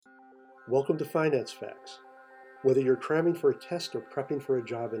Welcome to Finance Facts. Whether you're cramming for a test or prepping for a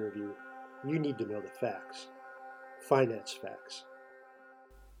job interview, you need to know the facts. Finance Facts.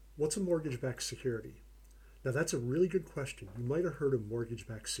 What's a mortgage-backed security? Now that's a really good question. You might have heard of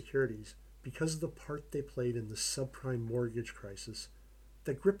mortgage-backed securities because of the part they played in the subprime mortgage crisis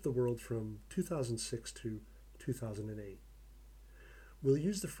that gripped the world from 2006 to 2008. We'll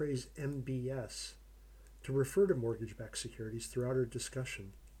use the phrase MBS to refer to mortgage-backed securities throughout our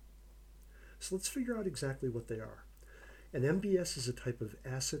discussion. So let's figure out exactly what they are. An MBS is a type of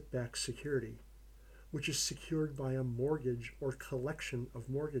asset-backed security which is secured by a mortgage or collection of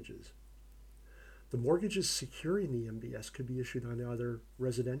mortgages. The mortgages securing the MBS could be issued on either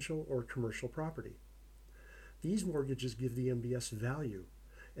residential or commercial property. These mortgages give the MBS value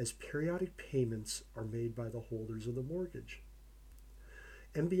as periodic payments are made by the holders of the mortgage.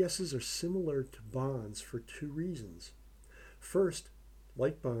 MBSs are similar to bonds for two reasons. First,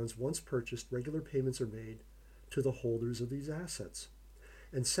 like bonds, once purchased, regular payments are made to the holders of these assets.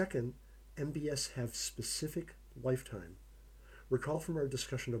 And second, MBS have specific lifetime. Recall from our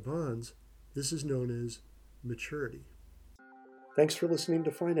discussion of bonds, this is known as maturity. Thanks for listening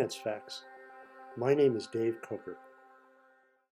to Finance Facts. My name is Dave Coker.